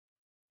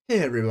Hey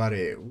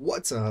everybody,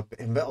 what's up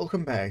and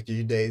welcome back to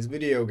today's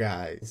video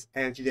guys.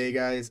 And today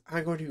guys,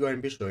 I'm going to go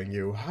and be showing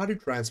you how to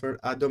transfer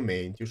a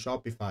domain to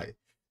Shopify.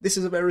 This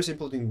is a very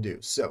simple thing to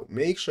do, so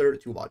make sure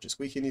to watch this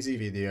quick and easy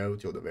video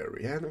till the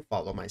very end and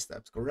follow my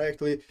steps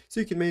correctly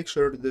so you can make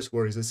sure that this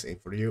work is the same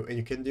for you and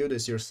you can do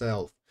this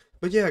yourself.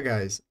 But yeah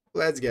guys,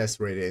 let's get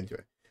straight into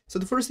it. So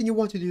the first thing you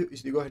want to do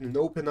is to go ahead and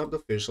open up the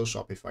official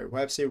Shopify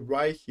website.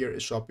 Right here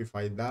is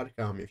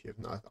shopify.com if you have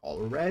not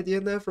already,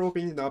 and after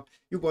opening it up,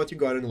 you want to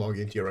go ahead and log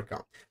into your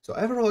account. So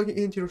after logging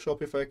into your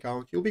Shopify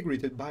account, you'll be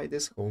greeted by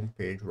this home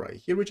page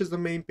right here, which is the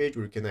main page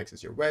where you can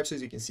access your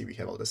website. You can see we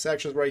have all the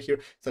sections right here,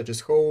 such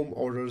as home,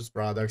 orders,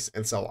 products,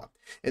 and so on.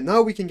 And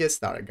now we can get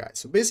started, guys.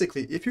 So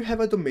basically, if you have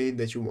a domain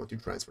that you want to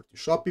transfer to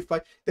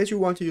Shopify, that you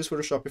want to use for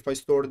the Shopify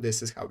store,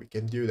 this is how we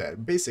can do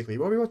that. Basically,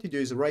 what we want to do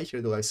is right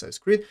here, the left side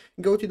screen,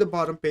 go to the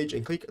bottom page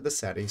and click the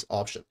settings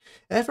option.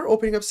 After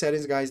opening up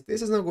settings, guys,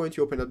 this is now going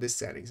to open up this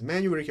settings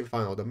menu where you can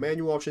find all the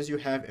menu options you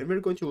have, and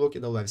we're going to look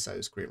at the left side of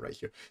the screen right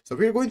here. So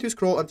we're going to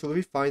scroll until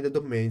we find the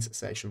domains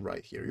section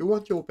right here. You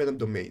want to open up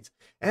domains.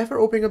 After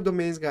opening up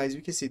domains, guys,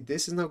 you can see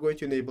this is now going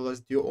to enable us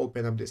to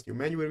open up this new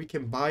menu where we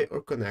can buy or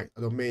connect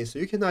a domain. So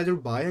you can either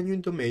buy a new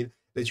domain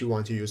that you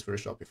want to use for a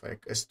Shopify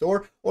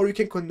store, or you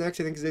can connect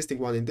an existing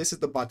one, and this is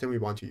the button we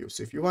want to use.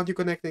 So if you want to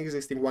connect an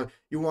existing one,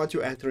 you want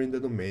to enter in the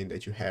domain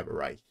that you have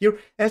right here.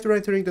 After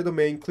entering the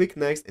domain, click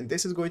next, and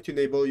this is going to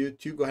enable you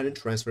to go ahead and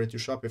transfer it to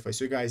Shopify.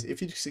 So guys,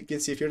 if you can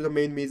see if your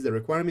domain meets the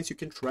requirements, you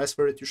can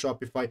transfer it to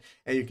Shopify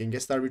and you can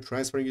get started with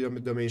transferring your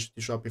domain to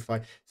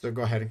Shopify. So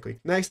go ahead and click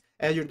next,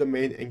 add your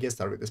domain, and get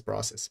started with this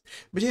process.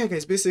 But yeah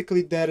guys,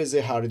 basically that is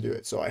how to do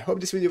it. So I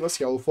hope this video was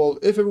helpful.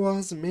 If it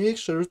was, make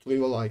sure to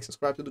leave a like,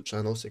 subscribe to the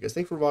channel. So guys,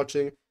 thanks for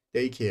watching,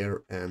 take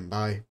care, and bye.